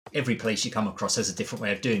every place you come across has a different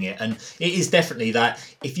way of doing it. And it is definitely that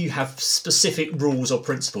if you have specific rules or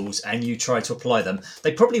principles and you try to apply them,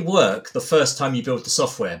 they probably work the first time you build the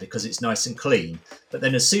software because it's nice and clean. But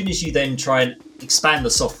then as soon as you then try and expand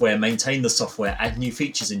the software, maintain the software, add new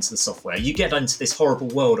features into the software, you get into this horrible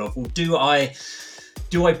world of, well, do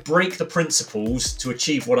I break the principles to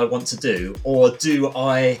achieve what I want to do, or do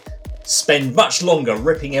I spend much longer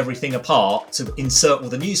ripping everything apart to insert all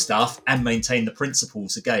the new stuff and maintain the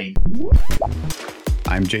principles again?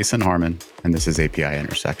 I'm Jason Harmon, and this is API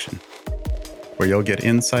Intersection, where you'll get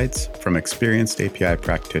insights from experienced API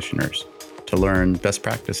practitioners to learn best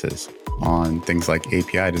practices on things like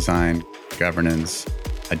API design, governance,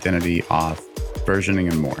 identity, auth,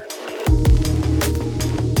 versioning, and more.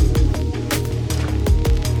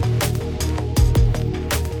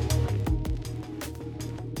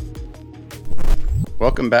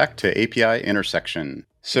 Welcome back to API Intersection.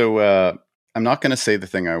 So I'm not going to say the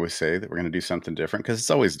thing I always say, that we're going to do something different, because it's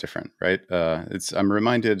always different, right? I'm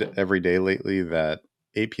reminded every day lately that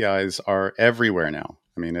APIs are everywhere now.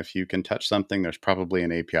 I mean, if you can touch something, there's probably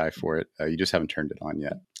an API for it. You just haven't turned it on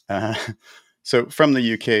yet. So from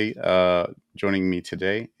the UK, joining me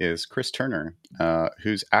today is Chris Turner,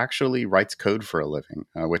 who's actually writes code for a living,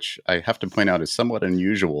 which I have to point out is somewhat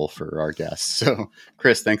unusual for our guests. So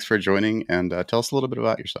Chris, thanks for joining, and tell us a little bit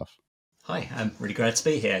about yourself. Hi, I'm really glad to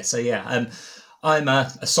be here. So I'm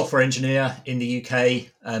a software engineer in the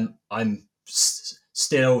UK. I'm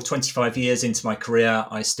still 25 years into my career.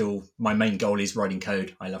 My main goal is writing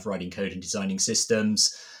code. I love writing code and designing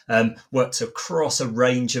systems. Worked across a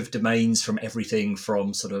range of domains, from everything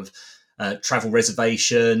from sort of travel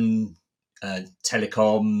reservation,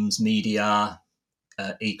 telecoms, media,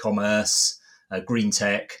 e-commerce, green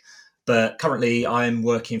tech. But currently I'm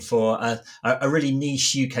working for a really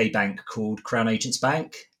niche UK bank called Crown Agents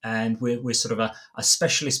Bank. And we're sort of a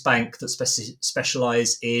specialist bank that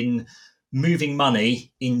specialise in moving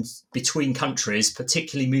money in between countries,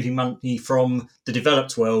 particularly moving money from the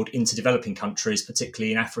developed world into developing countries,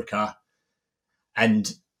 particularly in Africa,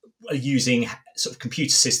 and using sort of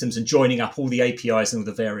computer systems and joining up all the APIs and all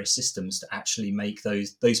the various systems to actually make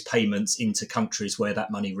those payments into countries where that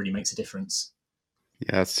money really makes a difference.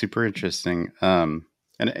 Yeah, it's super interesting. And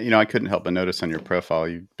I couldn't help but notice on your profile,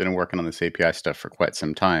 you've been working on this API stuff for quite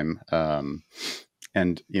some time.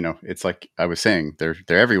 And it's like I was saying, they're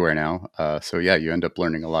everywhere now. So yeah, you end up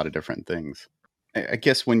learning a lot of different things. I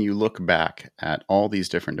guess when you look back at all these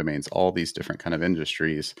different domains, all these different kind of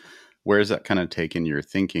industries, where is that kind of taken your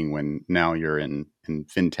thinking when now you're in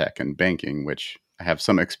fintech and banking, which I have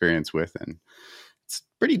some experience with, and it's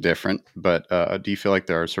pretty different. But do you feel like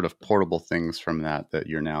there are sort of portable things from that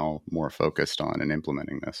you're now more focused on in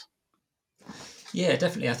implementing this? Yeah,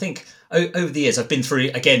 definitely. I think over the years I've been through,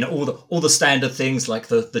 again, all the standard things like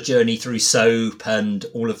the journey through SOAP and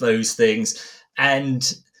all of those things,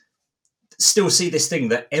 and still see this thing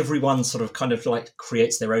that everyone sort of kind of like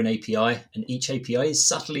creates their own API, and each API is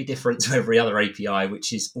subtly different to every other API,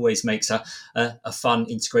 which always makes a fun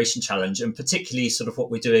integration challenge. And particularly sort of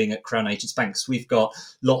what we're doing at Crown Agents Banks, we've got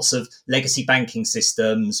lots of legacy banking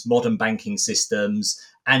systems, modern banking systems,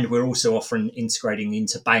 and we're also often integrating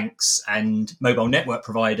into banks and mobile network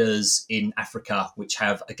providers in Africa, which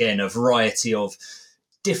have, again, a variety of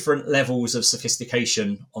different levels of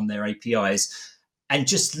sophistication on their APIs. And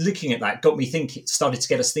just looking at that started to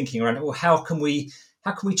get us thinking around, well, how can we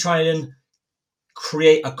try and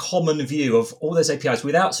create a common view of all those APIs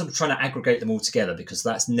without sort of trying to aggregate them all together, because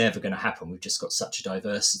that's never going to happen. We've just got such a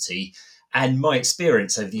diversity. And my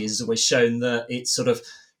experience over the years has always shown that it's sort of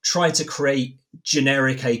trying to create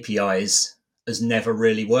generic APIs has never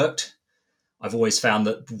really worked. I've always found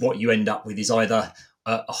that what you end up with is either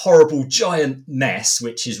a horrible giant mess,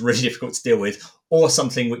 which is really difficult to deal with, or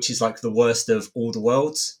something which is like the worst of all the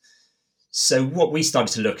worlds. So what we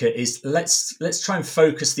started to look at is let's try and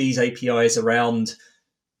focus these APIs around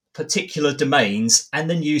particular domains, and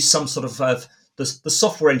then use some sort of the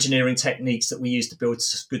software engineering techniques that we use to build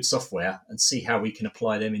good software, and see how we can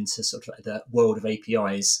apply them into sort of the world of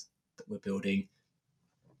APIs that we're building.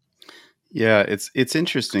 Yeah, it's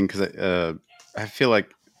interesting because I feel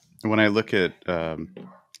like when I look at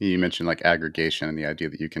you mentioned like aggregation and the idea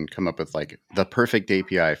that you can come up with like the perfect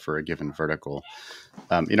API for a given vertical.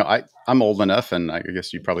 I'm old enough, and I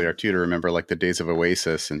guess you probably are too, to remember like the days of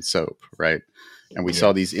Oasis and SOAP, right? And we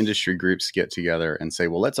saw these industry groups get together and say,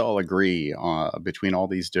 well, let's all agree between all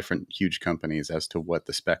these different huge companies as to what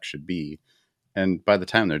the spec should be. And by the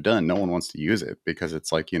time they're done, no one wants to use it because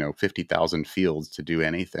it's like, 50,000 fields to do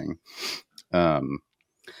anything.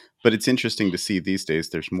 But it's interesting to see these days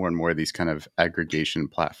there's more and more of these kind of aggregation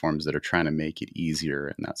platforms that are trying to make it easier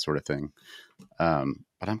and that sort of thing.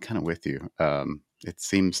 But I'm kind of with you. It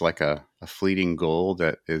seems like a fleeting goal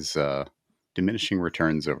that is diminishing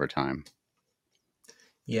returns over time.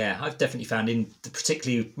 Yeah, I've definitely found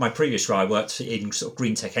particularly my previous role, I worked in sort of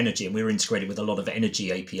green tech energy, and we were integrated with a lot of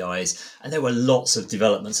energy APIs, and there were lots of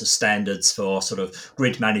developments of standards for sort of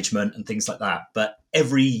grid management and things like that. But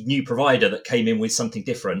every new provider that came in with something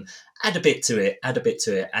different, add a bit to it,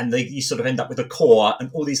 and you sort of end up with a core and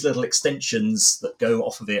all these little extensions that go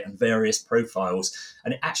off of it and various profiles,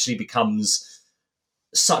 and it actually becomes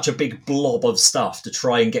such a big blob of stuff to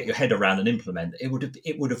try and get your head around and implement. It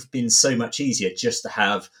would have been so much easier just to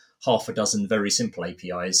have half a dozen very simple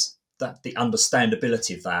APIs. That the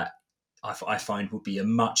understandability of that, I find, would be a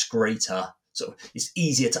much greater sort of. It's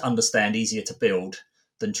easier to understand, easier to build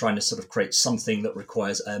than trying to sort of create something that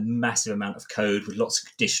requires a massive amount of code with lots of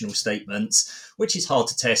conditional statements, which is hard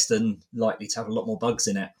to test and likely to have a lot more bugs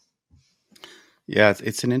in it. Yeah,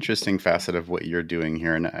 it's an interesting facet of what you're doing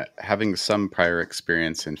here. And having some prior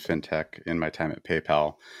experience in fintech in my time at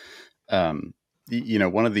PayPal, um,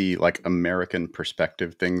 one of the like American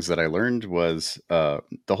perspective things that I learned was the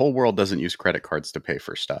whole world doesn't use credit cards to pay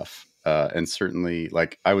for stuff. And certainly,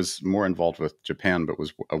 like I was more involved with Japan, but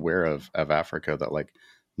was aware of Africa that like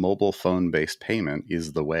mobile phone based payment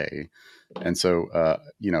is the way. And so,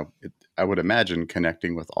 I would imagine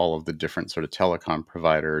connecting with all of the different sort of telecom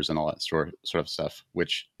providers and all that sort of stuff,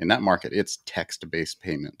 which in that market, it's text based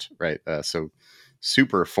payment, right? So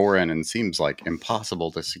super foreign and seems like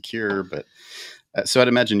impossible to secure. But so I'd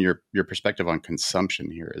imagine your perspective on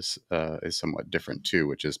consumption here is somewhat different too,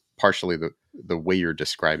 which is partially the way you're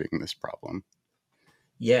describing this problem.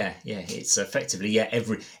 Yeah, it's effectively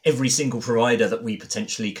every single provider that we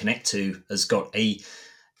potentially connect to has got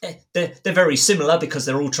they're very similar because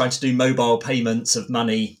they're all trying to do mobile payments of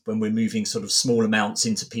money when we're moving sort of small amounts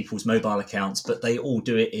into people's mobile accounts, but they all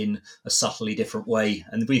do it in a subtly different way.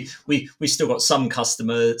 And we still got some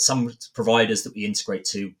providers that we integrate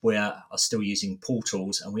to where are still using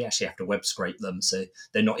portals, and we actually have to web scrape them, so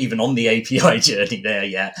they're not even on the API journey there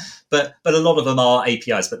yet. But a lot of them are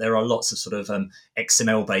APIs, but there are lots of sort of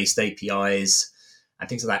XML based APIs and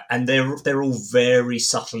things like that. And they're all very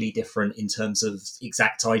subtly different in terms of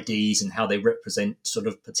exact IDs and how they represent sort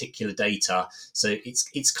of particular data. So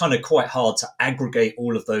it's kind of quite hard to aggregate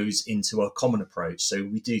all of those into a common approach. So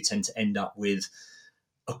we do tend to end up with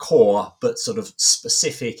a core, but sort of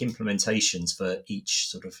specific implementations for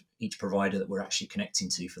each provider that we're actually connecting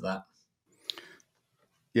to for that.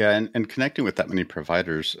 Yeah, and connecting with that many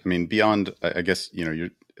providers, I mean, beyond, I guess,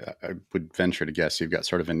 I would venture to guess you've got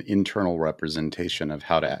sort of an internal representation of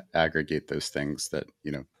how to aggregate those things that,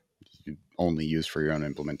 you only use for your own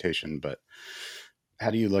implementation. But how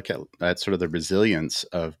do you look at sort of the resilience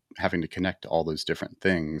of having to connect to all those different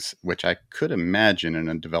things, which I could imagine in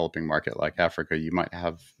a developing market like Africa, you might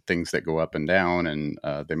have things that go up and down, and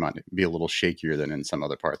they might be a little shakier than in some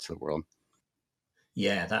other parts of the world.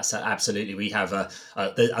 Yeah, that's absolutely. We have a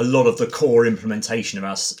lot of the core implementation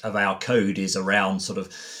of our code is around sort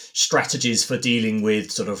of strategies for dealing with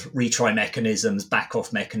sort of retry mechanisms, back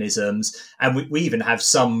off mechanisms, and we even have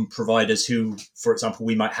some providers who, for example,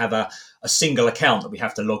 we might have a single account that we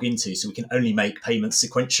have to log into, so we can only make payments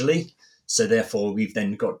sequentially. So therefore, we've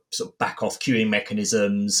then got sort of back off queuing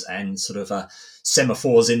mechanisms and sort of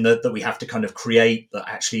semaphores that we have to kind of create that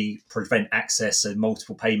actually prevent access. So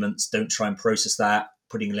multiple payments don't try and process that,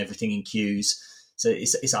 putting everything in queues. So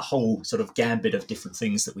it's a whole sort of gambit of different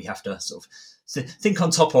things that we have to sort of think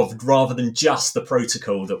on top of, rather than just the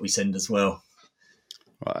protocol that we send as well.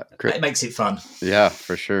 It makes it fun. Yeah,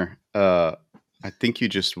 for sure. I think you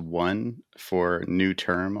just won for new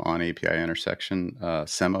term on API intersection,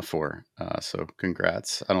 semaphore. So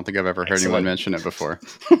congrats. I don't think I've ever heard anyone mention it before.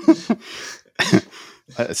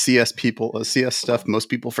 CS stuff most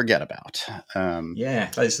people forget about.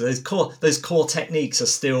 Those core techniques are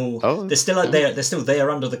still they're still there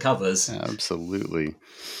under the covers. Absolutely.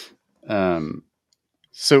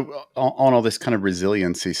 So on all this kind of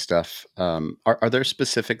resiliency stuff, are there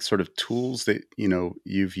specific sort of tools that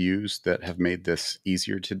you've used that have made this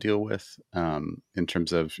easier to deal with in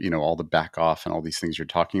terms of all the back off and all these things you're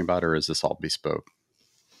talking about, or is this all bespoke?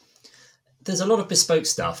 There's a lot of bespoke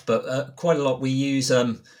stuff, but quite a lot we use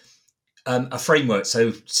a framework.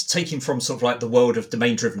 So taking from sort of like the world of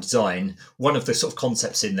domain-driven design, one of the sort of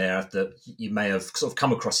concepts in there that you may have sort of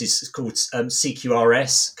come across is called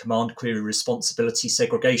CQRS, Command Query Responsibility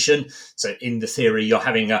Segregation. So in the theory, you're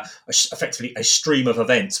having effectively a stream of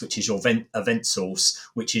events, which is your event source,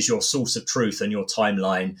 which is your source of truth and your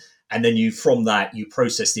timeline. and then from that you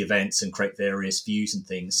process the events and create various views and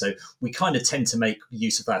things. So we kind of tend to make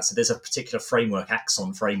use of that. So there's a particular framework,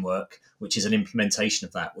 Axon framework, which is an implementation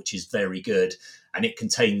of that, which is very good, and it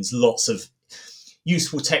contains lots of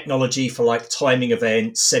useful technology for like timing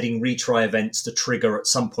events, setting retry events to trigger at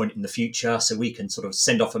some point in the future. So we can sort of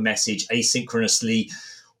send off a message asynchronously,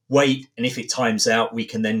 wait, and if it times out, we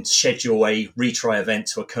can then schedule a retry event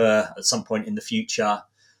to occur at some point in the future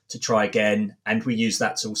to try again. And we use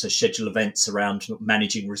that to also schedule events around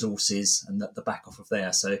managing resources and the back off of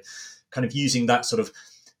there. So kind of using that sort of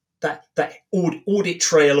that audit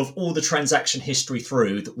trail of all the transaction history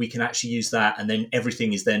through, that we can actually use that, and then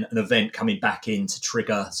everything is then an event coming back in to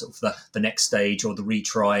trigger sort of the next stage or the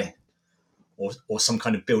retry, or some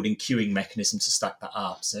kind of building queuing mechanism to stack that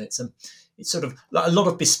up. So it's sort of a lot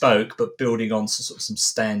of bespoke, but building on sort of some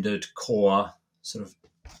standard core sort of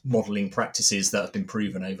modeling practices that have been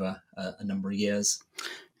proven over a number of years.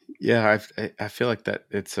 Yeah, I feel like that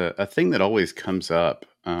it's a thing that always comes up.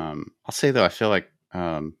 I'll say though, I feel like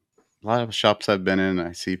a lot of shops I've been in,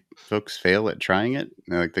 I see folks fail at trying it.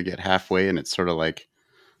 Like they get halfway and it's sort of like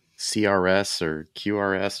CRS or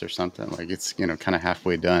QRS or something. Like it's, kind of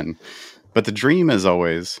halfway done. But the dream is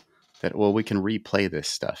always that, well, we can replay this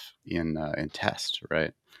stuff in test,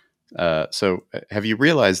 right? So have you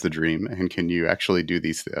realized the dream, and can you actually do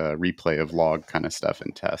these replay of log kind of stuff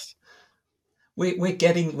in test? We're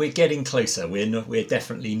getting closer. We're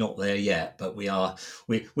definitely not there yet, but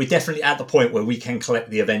we're definitely at the point where we can collect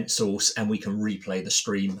the event source and we can replay the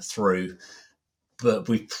stream through. But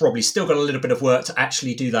we've probably still got a little bit of work to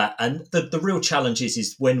actually do that. And the real challenge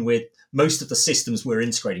is when most of the systems we're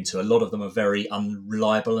integrating to, a lot of them are very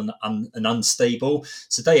unreliable and unstable.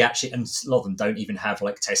 So they actually, and a lot of them don't even have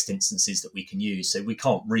like test instances that we can use. So we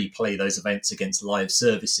can't replay those events against live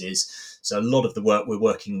services. So a lot of the work we're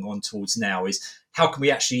working on towards now is how can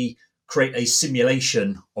we actually create a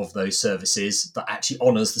simulation of those services that actually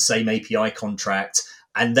honors the same API contract,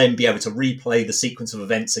 and then be able to replay the sequence of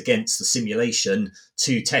events against the simulation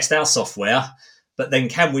to test our software. But then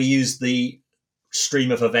can we use the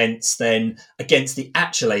stream of events then against the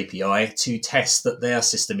actual API to test that their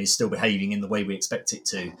system is still behaving in the way we expect it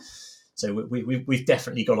to? So we've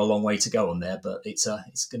definitely got a long way to go on there, but it's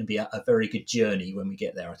going to be a very good journey when we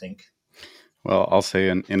get there, I think. Well, I'll say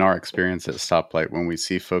in our experience at Stoplight, when we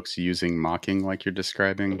see folks using mocking like you're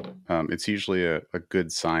describing, it's usually a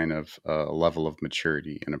good sign of a level of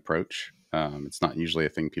maturity and approach. It's not usually a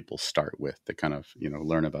thing people start with. They kind of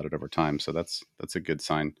learn about it over time. So that's a good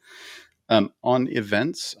sign. On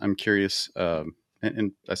events, I'm curious,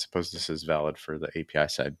 and I suppose this is valid for the API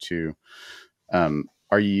side too.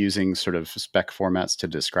 Are you using sort of spec formats to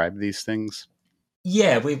describe these things?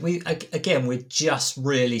 Yeah, we're just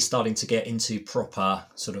really starting to get into proper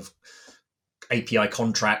sort of API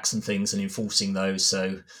contracts and things and enforcing those.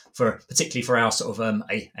 So particularly for our sort of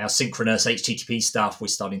our synchronous HTTP stuff, we're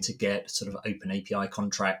starting to get sort of open API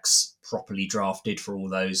contracts properly drafted for all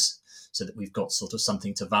those, so that we've got sort of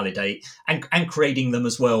something to validate, and creating them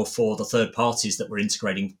as well for the third parties that we're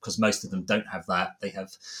integrating, because most of them don't have that. They have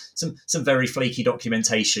some very flaky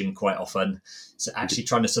documentation quite often. So actually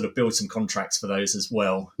trying to sort of build some contracts for those as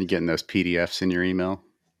well. You getting those PDFs in your email?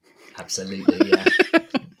 Absolutely, yeah.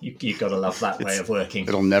 You've got to love that way of working.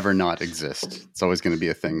 It'll never not exist. It's always going to be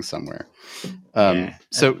a thing somewhere. Yeah.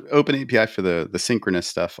 So OpenAPI for the synchronous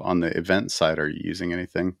stuff on the event side, are you using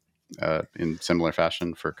anything in similar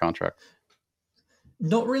fashion for contract?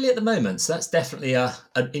 Not really at the moment. So that's definitely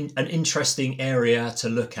an interesting area to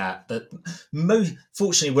look at. But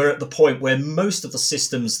fortunately, we're at the point where most of the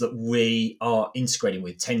systems that we are integrating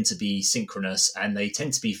with tend to be synchronous, and they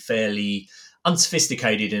tend to be fairly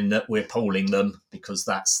unsophisticated in that we're polling them, because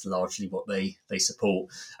that's largely what they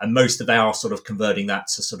support. And most of our sort of converting that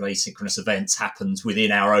to sort of asynchronous events happens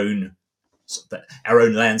within our own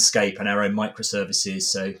landscape and our own microservices.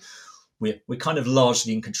 So we're kind of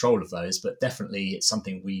largely in control of those, but definitely it's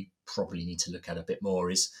something we probably need to look at a bit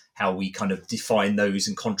more, is how we kind of define those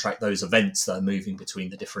and contract those events that are moving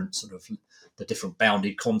between the different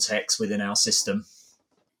bounded contexts within our system.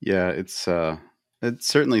 Yeah, it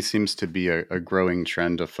certainly seems to be a growing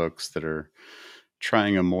trend of folks that are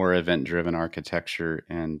trying a more event-driven architecture,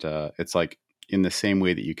 and it's like in the same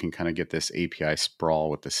way that you can kind of get this API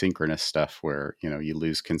sprawl with the synchronous stuff, where you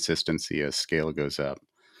lose consistency as scale goes up.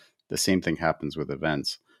 The same thing happens with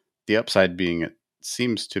events. The upside being it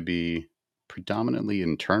seems to be predominantly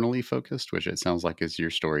internally focused, which it sounds like is your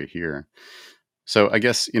story here. So I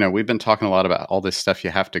guess, we've been talking a lot about all this stuff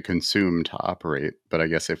you have to consume to operate, but I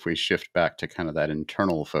guess if we shift back to kind of that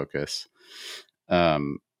internal focus,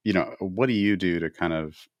 what do you do to kind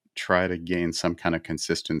of try to gain some kind of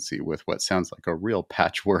consistency with what sounds like a real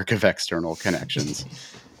patchwork of external connections?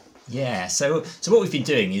 Yeah. So what we've been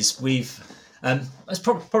doing is it's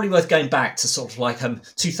probably worth going back to sort of like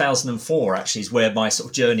 2004. Actually, is where my sort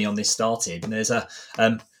of journey on this started. And there's a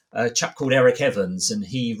chap called Eric Evans, and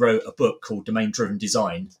he wrote a book called Domain Driven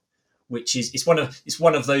Design, which is it's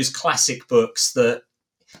one of those classic books that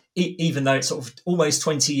even though it's sort of almost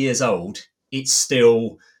 20 years old, it's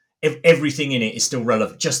still everything in it is still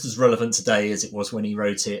relevant, just as relevant today as it was when he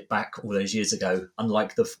wrote it back all those years ago.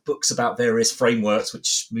 Unlike the books about various frameworks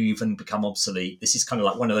which move and become obsolete, this is kind of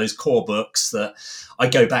like one of those core books that I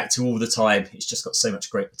go back to all the time. It's just got so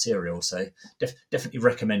much great material. So definitely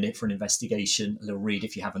recommend it for an investigation, a little read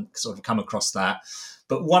if you haven't sort of come across that.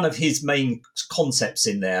 But one of his main concepts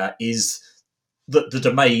in there is that the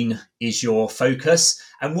domain is your focus.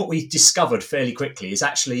 And what we discovered fairly quickly is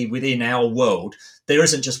actually within our world, there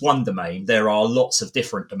isn't just one domain, there are lots of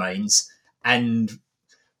different domains. And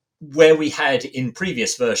where we had in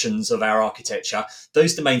previous versions of our architecture,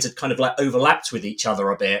 those domains had kind of like overlapped with each other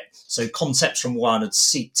a bit. So concepts from one had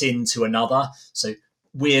seeped into another. So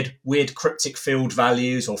weird cryptic field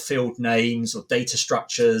values or field names or data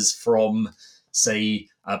structures from, say,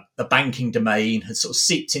 the banking domain had sort of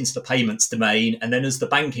seeped into the payments domain. And then as the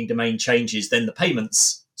banking domain changes, then the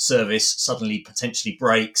payments service suddenly potentially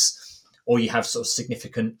breaks, or you have sort of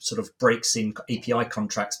significant sort of breaks in API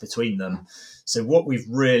contracts between them. So what we've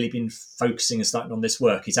really been focusing and starting on this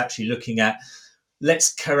work is actually looking at,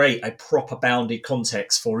 let's create a proper bounded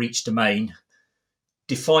context for each domain,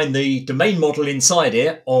 define the domain model inside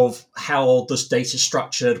it of how this data is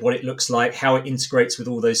structured, what it looks like, how it integrates with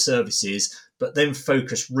all those services, but then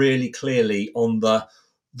focus really clearly on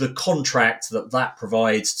the contract that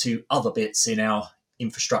provides to other bits in our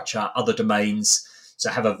infrastructure, other domains.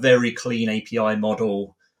 So have a very clean API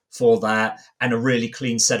model for that and a really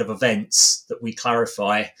clean set of events that we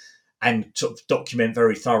clarify and sort of document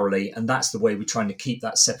very thoroughly. And that's the way we're trying to keep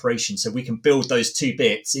that separation. So we can build those two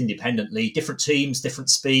bits independently, different teams, different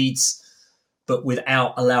speeds, but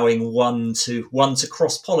without allowing one to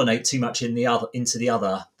cross-pollinate too much into the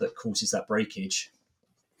other that causes that breakage.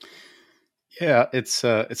 Yeah, it's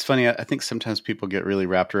funny. I think sometimes people get really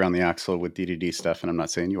wrapped around the axle with DDD stuff, and I'm not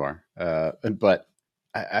saying you are, but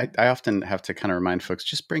I often have to kind of remind folks,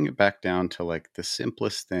 just bring it back down to like the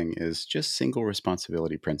simplest thing is just single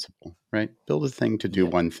responsibility principle, right? Build a thing to do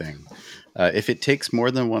one thing. If it takes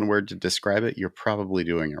more than one word to describe it, you're probably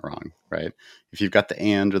doing it wrong, right? If you've got the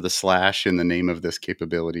and or the slash in the name of this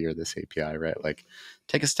capability or this API, right? Like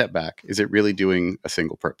take a step back. Is it really doing a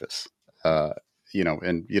single purpose? And you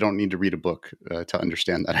don't need to read a book to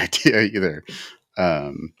understand that idea either.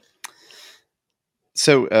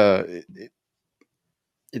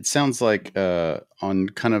 It sounds like on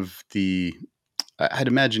kind of I'd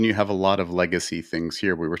imagine you have a lot of legacy things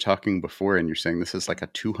here. We were talking before and you're saying this is like a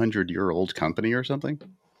 200-year-old company or something?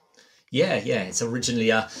 Yeah. It's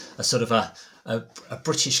originally a sort of a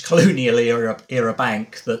British colonial era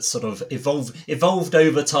bank that sort of evolved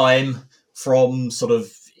over time from sort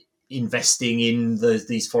of investing in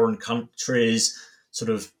these foreign countries, sort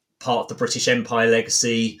of part of the British Empire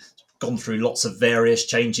legacy, gone through lots of various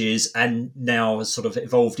changes, and now has sort of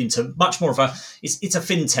evolved into much more of it's a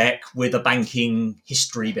fintech with a banking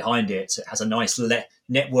history behind it. So it has a nice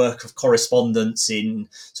network of correspondence in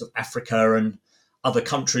sort of Africa and other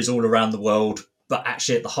countries all around the world. But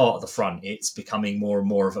actually at the heart of the front, it's becoming more and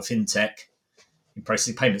more of a fintech in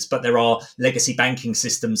processing payments. But there are legacy banking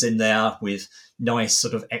systems in there with nice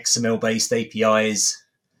sort of XML-based APIs,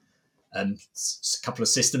 and a couple of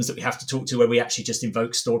systems that we have to talk to where we actually just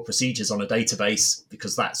invoke stored procedures on a database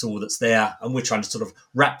because that's all that's there. And we're trying to sort of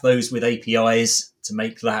wrap those with APIs to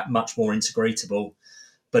make that much more integratable.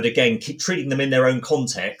 But again, keep treating them in their own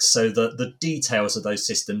context so that the details of those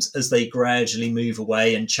systems, as they gradually move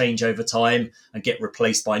away and change over time and get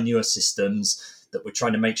replaced by newer systems, that we're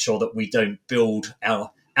trying to make sure that we don't build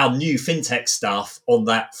our new fintech stuff on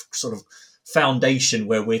that sort of foundation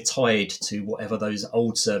where we're tied to whatever those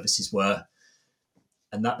old services were.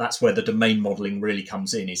 And that's where the domain modeling really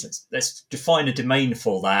comes in, is let's define a domain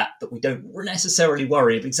for that we don't necessarily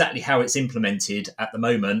worry about exactly how it's implemented at the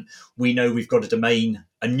moment. We know we've got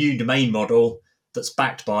a new domain model that's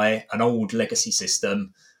backed by an old legacy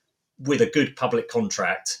system with a good public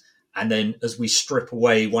contract. And then as we strip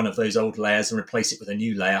away one of those old layers and replace it with a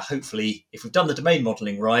new layer, hopefully, if we've done the domain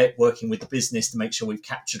modeling right, working with the business to make sure we've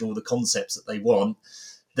captured all the concepts that they want,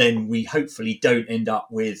 then we hopefully don't end up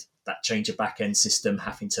with that change of back-end system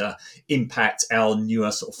having to impact our newer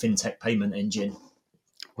sort of fintech payment engine.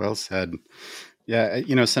 Well said. Yeah,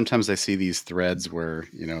 sometimes I see these threads where,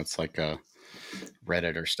 it's like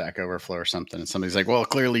Reddit or Stack Overflow or something, and somebody's like, "Well,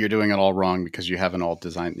 clearly you're doing it all wrong because you haven't all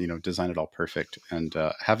designed it all perfect." And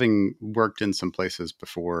having worked in some places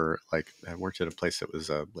before, like I worked at a place that was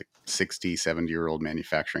a like 60, 70-year-old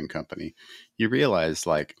manufacturing company, you realize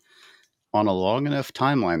like on a long enough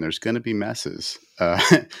timeline, there's going to be messes.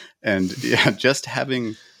 And yeah, just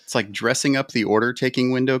having, it's like dressing up the order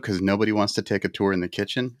taking window because nobody wants to take a tour in the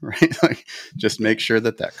kitchen, right? Like just make sure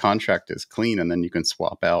that that contract is clean, and then you can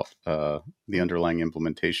swap out the underlying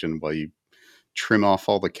implementation while you trim off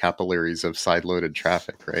all the capillaries of side loaded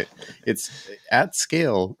traffic, right? It's at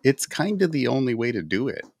scale, it's kind of the only way to do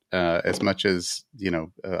it. As much as,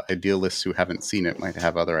 idealists who haven't seen it might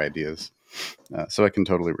have other ideas. So I can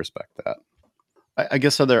totally respect that. I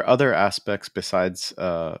guess are there other aspects besides,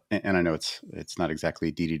 and I know it's not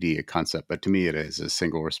exactly DDD a concept, but to me it is a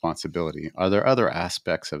single responsibility. Are there other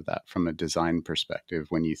aspects of that from a design perspective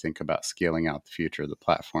when you think about scaling out the future of the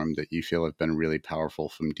platform that you feel have been really powerful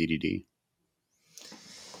from DDD?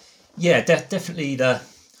 Yeah, definitely the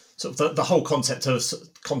sort of the whole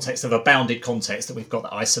context of a bounded context that we've got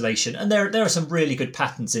that isolation, and there are some really good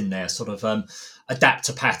patterns in there, sort of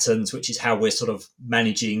adapter patterns, which is how we're sort of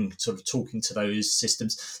managing, sort of talking to those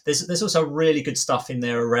systems. There's also really good stuff in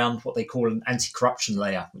there around what they call an anti-corruption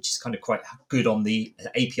layer, which is kind of quite good on the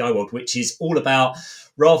API world, which is all about,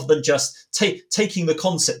 rather than just taking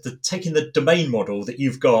the domain model that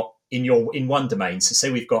you've got in one domain. So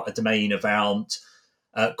say we've got a domain around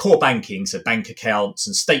core banking, so bank accounts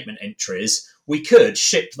and statement entries, we could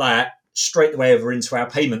ship that straight away over into our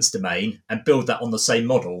payments domain and build that on the same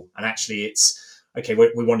model. And actually it's, okay,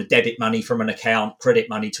 we want to debit money from an account, credit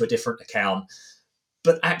money to a different account.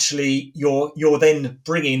 But actually you're then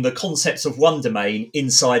bringing the concepts of one domain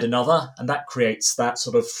inside another, and that creates that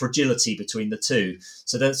sort of fragility between the two.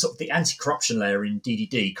 So that's sort of the anti-corruption layer in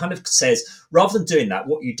DDD kind of says, rather than doing that,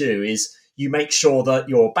 what you do is you make sure that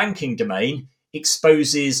your banking domain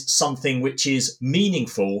exposes something which is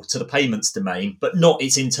meaningful to the payments domain, but not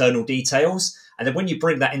its internal details. And then when you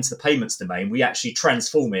bring that into the payments domain, we actually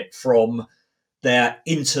transform it from there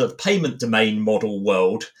into the payment domain model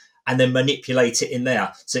world and then manipulate it in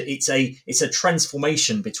there. So it's a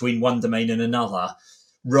transformation between one domain and another,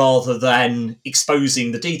 rather than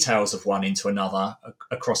exposing the details of one into another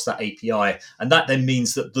across that API. And that then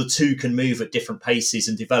means that the two can move at different paces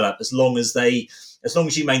and develop as long as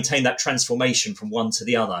you maintain that transformation from one to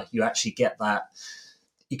the other. You actually get that.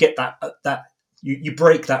 You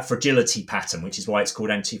break that fragility pattern, which is why it's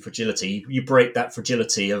called anti-fragility. You break that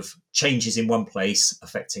fragility of changes in one place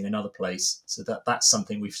affecting another place. So that's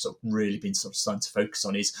something we've sort of really been sort of starting to focus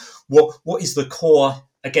on, is what is the core,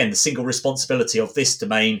 again, the single responsibility of this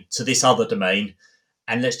domain to this other domain,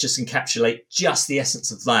 and let's just encapsulate just the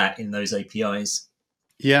essence of that in those APIs.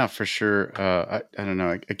 Yeah, for sure. I don't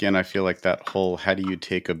know. Again, I feel like that whole, how do you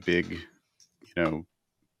take a big,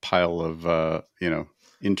 pile of,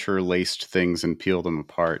 interlaced things and peel them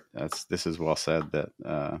apart. This is well said, that,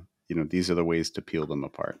 these are the ways to peel them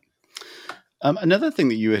apart. Another thing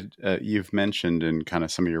that you've mentioned in kind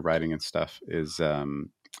of some of your writing and stuff is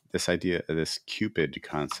this idea of this Cupid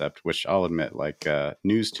concept, which I'll admit, like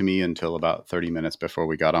news to me until about 30 minutes before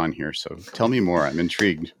we got on here. So tell me more. I'm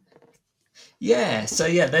intrigued. Yeah, so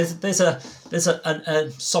yeah, there's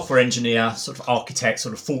a software engineer, sort of architect,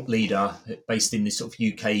 sort of thought leader based in this sort of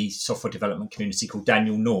UK software development community called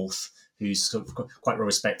Daniel North, who's sort of quite well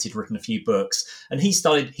respected, written a few books, and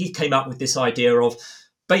he came up with this idea of,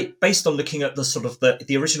 based on looking at the sort of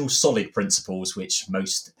the original solid principles, which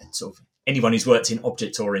most sort of anyone who's worked in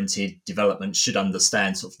object-oriented development should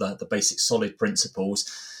understand, sort of the basic solid principles.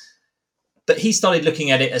 But he started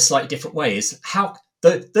looking at it a slightly different way, is how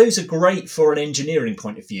those are great for an engineering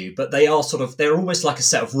point of view, but they're almost like a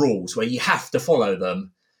set of rules where you have to follow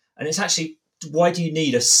them. And it's actually, why do you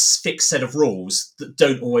need a fixed set of rules that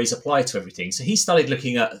don't always apply to everything? So he started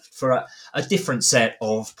looking at for a different set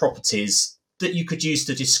of properties that you could use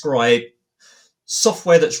to describe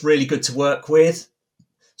software that's really good to work with,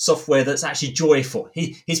 software that's actually joyful.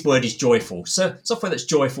 His word is joyful. So software that's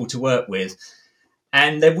joyful to work with.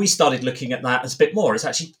 And then we started looking at that as a bit more. It's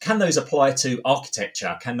actually, can those apply to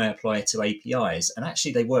architecture? Can they apply to APIs? And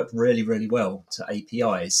actually, they work really, really well to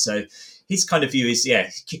APIs. So his kind of view is,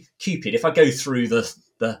 Cupid. If I go through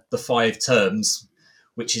the 5 terms,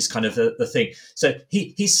 which is kind of the thing. So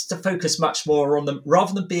he's to focus much more on them,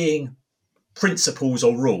 rather than being principles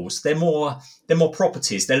or rules. They're more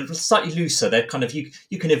properties. They're slightly looser. They're kind of,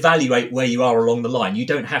 you can evaluate where you are along the line. You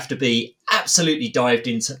don't have to be absolutely dived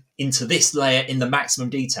into this layer in the maximum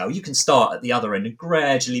detail. You can start at the other end and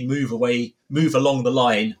gradually move along the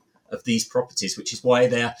line of these properties, which is why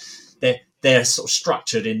they're sort of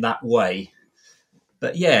structured in that way.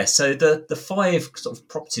 But yeah, so the five sort of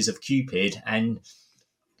properties of Cupid, and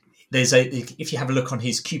if you have a look on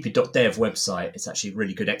his cupid.dev website, it's actually a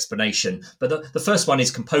really good explanation. But the first one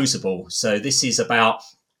is composable. So this is about,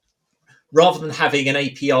 rather than having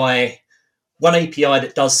one API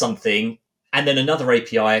that does something and then another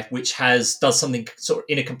API which does something sort of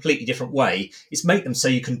in a completely different way, is make them so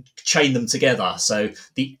you can chain them together. So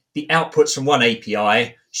the outputs from one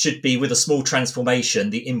API should be, with a small transformation,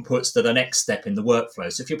 the inputs to the next step in the workflow.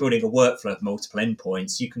 So if you're building a workflow of multiple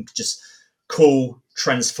endpoints, you can just call,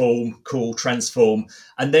 transform,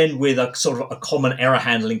 and then with a sort of a common error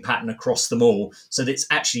handling pattern across them all. So that it's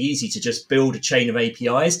actually easy to just build a chain of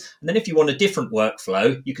APIs. And then if you want a different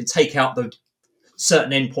workflow, you can take out the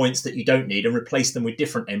certain endpoints that you don't need and replace them with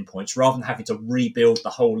different endpoints, rather than having to rebuild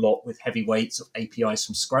the whole lot with heavy weights of APIs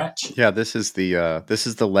from scratch. Yeah, this is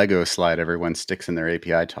the Lego slide everyone sticks in their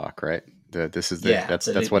API talk, right? That's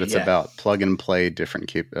what it's about. Plug and play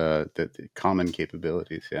different the common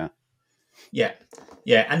capabilities. Yeah.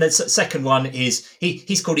 Yeah. And the second one is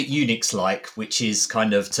he's called it Unix-like, which is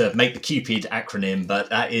kind of to make the Cupid acronym, but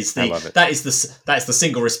that is the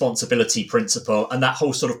single responsibility principle, and that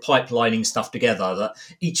whole sort of pipelining stuff together. That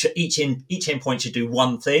each endpoint should do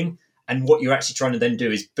one thing, and what you're actually trying to then do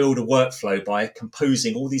is build a workflow by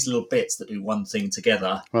composing all these little bits that do one thing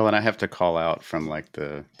together. Well, and I have to call out from like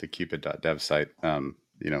the cupid.dev site. And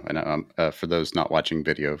for those not watching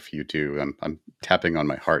video, if you do, I'm tapping on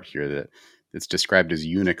my heart here that it's described as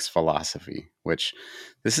Unix philosophy, which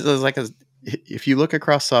this is like if you look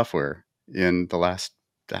across software in the last,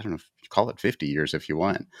 I don't know, call it 50 years if you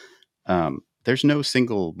want, there's no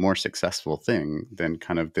single more successful thing than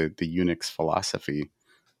kind of the Unix philosophy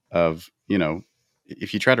of,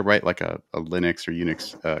 if you try to write like a Linux or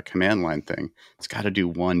Unix command line thing, it's got to do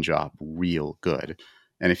one job real good.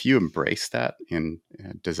 And if you embrace that in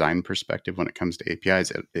a design perspective when it comes to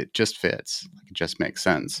APIs, it just fits. It just makes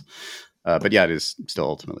sense. But yeah, it is still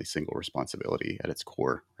ultimately single responsibility at its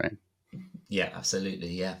core, right? Yeah, absolutely.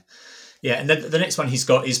 Yeah. Yeah, and then the next one he's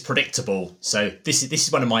got is predictable. So this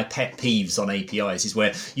is one of my pet peeves on APIs, is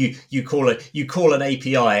where you call an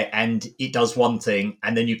API and it does one thing,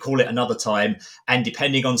 and then you call it another time, and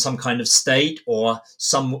depending on some kind of state or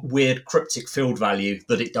some weird cryptic field value,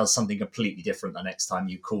 that it does something completely different the next time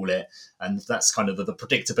you call it. And that's kind of the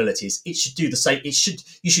predictability. It should do the same. You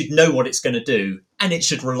should know what it's going to do, and it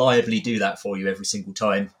should reliably do that for you every single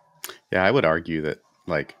time. Yeah, I would argue that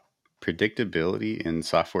like predictability in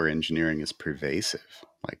software engineering is pervasive.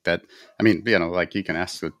 Like that, I mean, like you can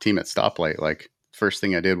ask the team at Stoplight, like first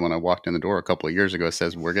thing I did when I walked in the door a couple of years ago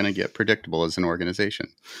says, we're going to get predictable as an organization.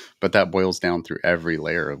 But that boils down through every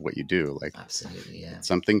layer of what you do. Like, absolutely, yeah.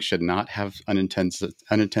 Something should not have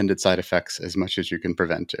unintended side effects as much as you can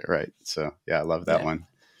prevent it, right? So yeah, I love that one.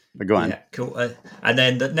 But go on. Yeah, cool. And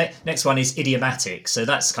then the next one is idiomatic. So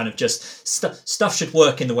that's kind of just stuff should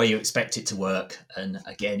work in the way you expect it to work. And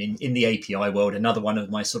again, in the API world, another one of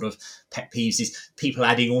my sort of pet peeves is people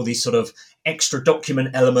adding all these sort of extra document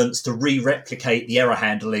elements to re-replicate the error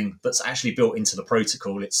handling that's actually built into the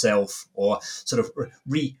protocol itself, or sort of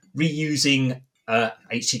reusing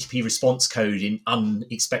HTTP response code in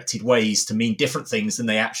unexpected ways to mean different things than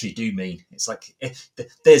they actually do mean. It's like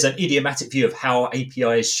there's an idiomatic view of how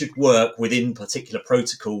APIs should work within particular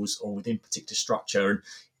protocols or within particular structure, and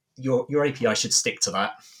your API should stick to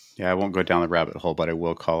that. Yeah, I won't go down the rabbit hole, but I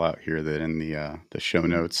will call out here that in the show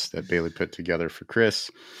notes that Bailey put together for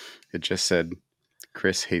Chris, it just said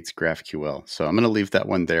Chris hates GraphQL. So I'm going to leave that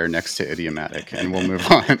one there next to idiomatic, and we'll move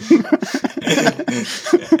on.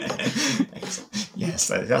 Yes,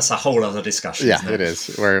 that's a whole other discussion. Yeah, it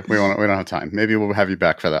is. We don't have time. Maybe we'll have you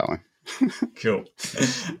back for that one. Cool.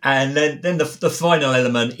 And then the final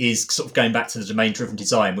element is sort of going back to the domain-driven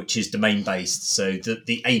design, which is domain-based. So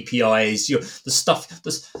the APIs,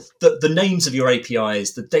 the names of your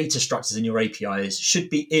APIs, the data structures in your APIs should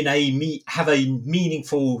be have a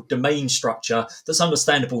meaningful domain structure that's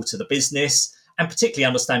understandable to the business and particularly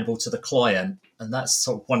understandable to the client. And that's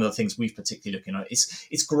sort of one of the things we've particularly looking at.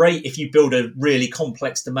 It's great if you build a really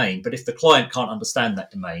complex domain, but if the client can't understand that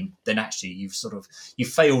domain, then actually you've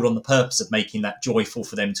failed on the purpose of making that joyful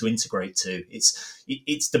for them to integrate to.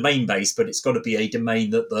 It's domain based, but it's got to be a domain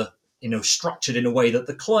that structured in a way that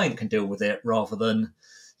the client can deal with it, rather than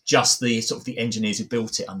just the sort of the engineers who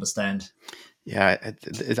built it understand. Yeah,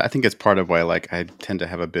 I think it's part of why I tend to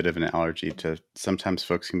have a bit of an allergy to sometimes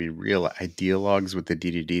folks can be real ideologues with the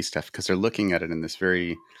DDD stuff because they're looking at it in this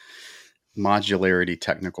very modularity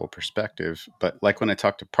technical perspective. But like when I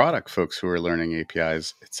talk to product folks who are learning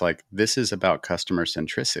APIs, it's like this is about customer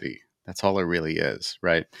centricity. That's all it really is,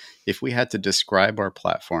 right? If we had to describe our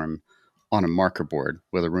platform on a marker board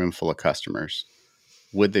with a room full of customers,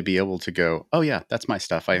 would they be able to go, oh yeah, that's my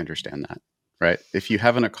stuff, I understand that, right? If you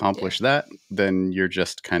haven't Yeah. accomplished that, then you're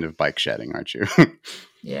just kind of bike shedding, aren't you?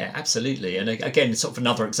 Yeah, absolutely. And again, sort of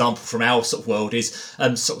another example from our sort of world is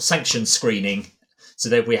sort of sanction screening. So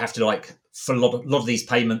that we have to like for lot of these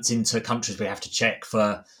payments into countries, we have to check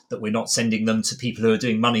for that we're not sending them to people who are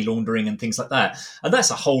doing money laundering and things like that. And that's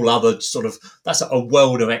a whole other sort of that's a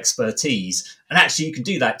world of expertise. And actually, you can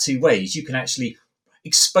do that two ways. You can actually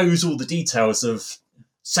expose all the details of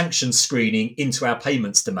sanction screening into our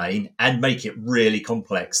payments domain and make it really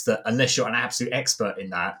complex that unless you're an absolute expert in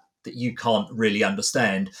that you can't really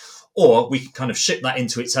understand. Or we can kind of ship that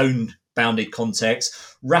into its own bounded context,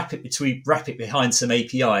 wrap it behind some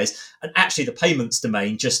APIs, and actually the payments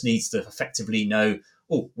domain just needs to effectively know,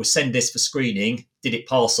 oh, we'll send this for screening, did it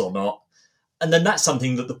pass or not? And then that's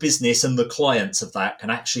something that the business and the clients of that can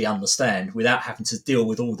actually understand without having to deal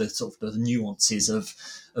with all the sort of the nuances of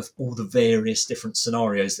all the various different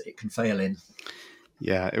scenarios that it can fail in.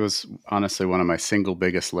 Yeah, it was honestly one of my single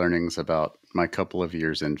biggest learnings about my couple of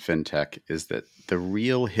years in fintech is that the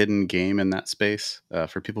real hidden game in that space,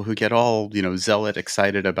 for people who get all, zealot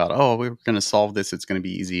excited about, oh, we're going to solve this, it's going to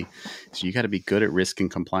be easy. So you got to be good at risk and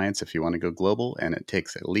compliance if you want to go global. And it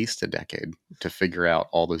takes at least a decade to figure out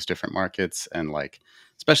all those different markets. And like,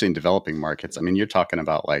 especially in developing markets, I mean, you're talking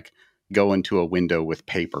about like go into a window with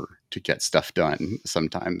paper to get stuff done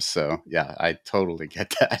sometimes. So yeah, I totally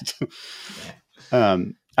get that. Yeah.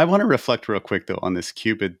 I want to reflect real quick though on this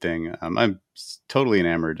Cupid thing. I'm totally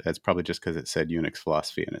enamored. It's probably just because it said Unix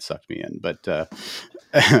philosophy and it sucked me in. But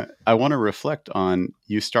I want to reflect on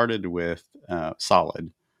you started with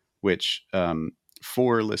Solid, which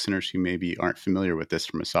for listeners who maybe aren't familiar with this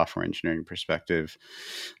from a software engineering perspective,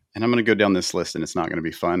 and I'm going to go down this list and it's not going to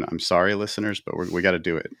be fun. I'm sorry, listeners, but we got to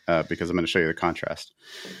do it because I'm going to show you the contrast.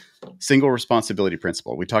 Single responsibility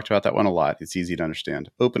principle. We talked about that one a lot. It's easy to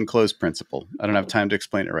understand. Open close principle. I don't have time to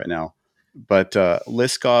explain it right now, but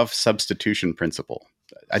Liskov substitution principle.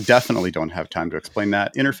 I definitely don't have time to explain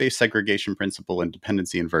that. Interface segregation principle and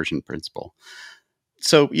dependency inversion principle.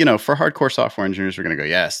 So, for hardcore software engineers, we're going to go,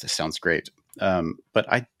 yes, this sounds great.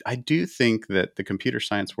 But I do think that the computer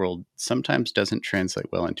science world sometimes doesn't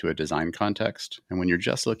translate well into a design context. And when you're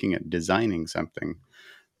just looking at designing something,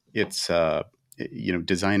 it's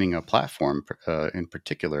designing a platform in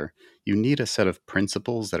particular, you need a set of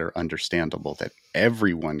principles that are understandable that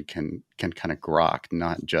everyone can kind of grok,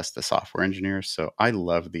 not just the software engineers. So I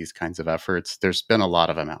love these kinds of efforts. There's been a lot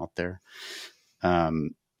of them out there,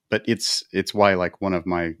 but it's why like one of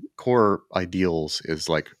my core ideals is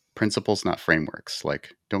like principles, not frameworks.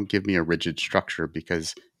 Like don't give me a rigid structure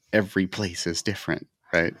because every place is different,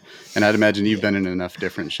 right? And I'd imagine you've been in enough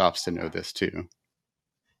different shops to know this too.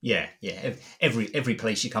 Yeah. Every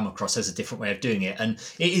place you come across has a different way of doing it, and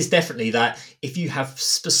it is definitely that if you have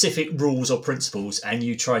specific rules or principles and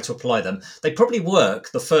you try to apply them, they probably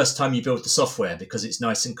work the first time you build the software because it's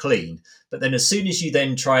nice and clean. But then, as soon as you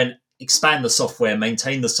then try and expand the software,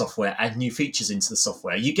 maintain the software, add new features into the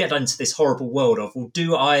software, you get into this horrible world of, well,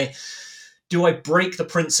 do I break the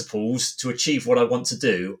principles to achieve what I want to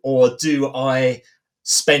do, or do I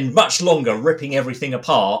spend much longer ripping everything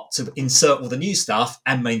apart to insert all the new stuff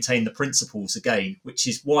and maintain the principles again? Which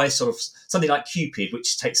is why sort of something like Cupid,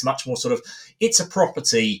 which takes much more sort of, it's a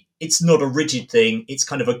property, it's not a rigid thing, it's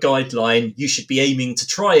kind of a guideline. You should be aiming to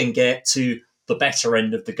try and get to the better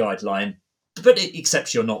end of the guideline, but it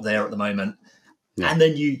accepts you're not there at the moment. Yeah. And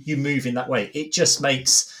then you move in that way. It just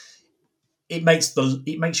makes it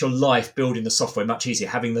makes your life building the software much easier,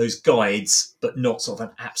 having those guides, but not sort of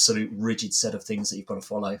an absolute rigid set of things that you've got to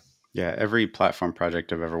follow. Yeah, every platform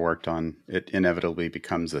project I've ever worked on, it inevitably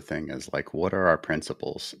becomes a thing as like, what are our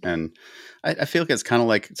principles? And I feel like it's kind of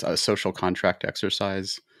like a social contract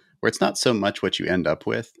exercise where it's not so much what you end up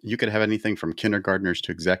with. You could have anything from kindergartners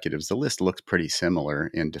to executives. The list looks pretty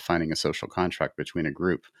similar in defining a social contract between a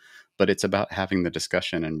group, but it's about having the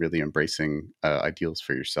discussion and really embracing ideals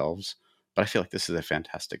for yourselves. But I feel like this is a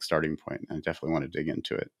fantastic starting point, and I definitely want to dig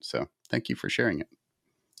into it. So thank you for sharing it.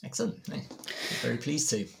 Excellent. I'm very pleased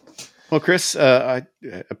to. Well, Chris, I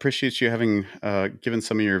appreciate you having given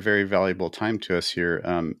some of your very valuable time to us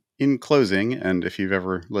here. In closing, and if you've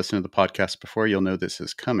ever listened to the podcast before, you'll know this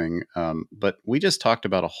is coming. But we just talked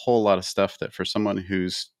about a whole lot of stuff that for someone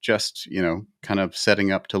who's just, kind of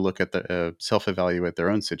setting up to look at the self-evaluate their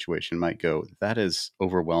own situation might go, that is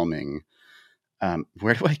overwhelming.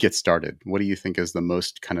 Where do I get started? What do you think is the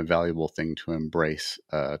most kind of valuable thing to embrace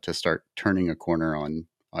to start turning a corner on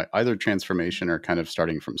either transformation or kind of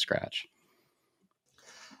starting from scratch?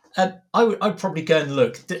 I'd probably go and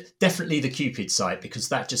look. Definitely the Cupid site, because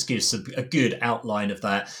that just gives a good outline of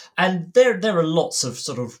that. And there are lots of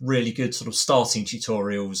sort of really good sort of starting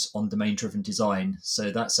tutorials on domain-driven design.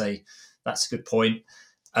 So that's a good point.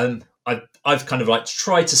 I've kind of like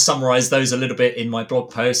tried to summarize those a little bit in my blog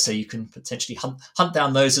post, so you can potentially hunt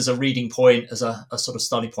down those as a reading point, as a sort of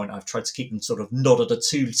starting point. I've tried to keep them sort of not at a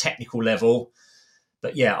too technical level.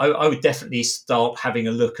 But yeah, I would definitely start having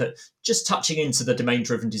a look at just touching into the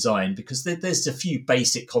domain-driven design, because there's a few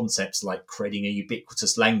basic concepts like creating a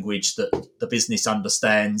ubiquitous language that the business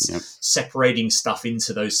understands, Yep. separating stuff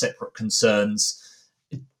into those separate concerns.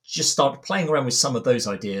 Just start playing around with some of those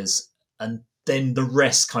ideas, and then the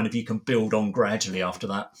rest kind of you can build on gradually after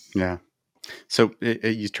that. Yeah. So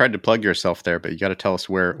you tried to plug yourself there, but you got to tell us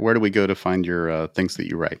where do we go to find your things that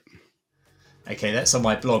you write? Okay, that's on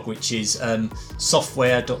my blog, which is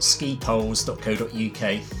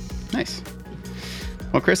software.skipoles.co.uk. Nice.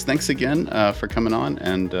 Well, Chris, thanks again for coming on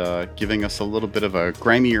and giving us a little bit of a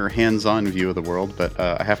grimier, hands-on view of the world. But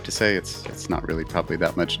I have to say, it's not really probably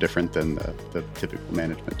that much different than the typical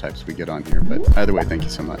management types we get on here. But either way, thank you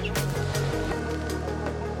so much.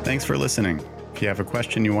 Thanks for listening. If you have a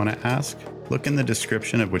question you want to ask, look in the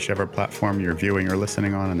description of whichever platform you're viewing or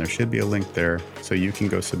listening on, and there should be a link there so you can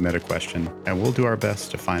go submit a question, and we'll do our best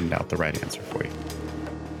to find out the right answer for you.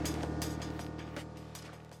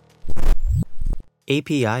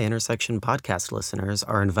 API Intersection podcast listeners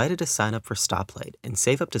are invited to sign up for Stoplight and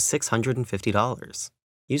save up to $650.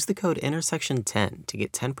 Use the code INTERSECTION10 to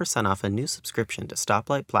get 10% off a new subscription to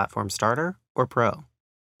Stoplight Platform Starter or Pro.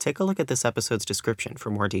 Take a look at this episode's description for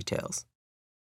more details.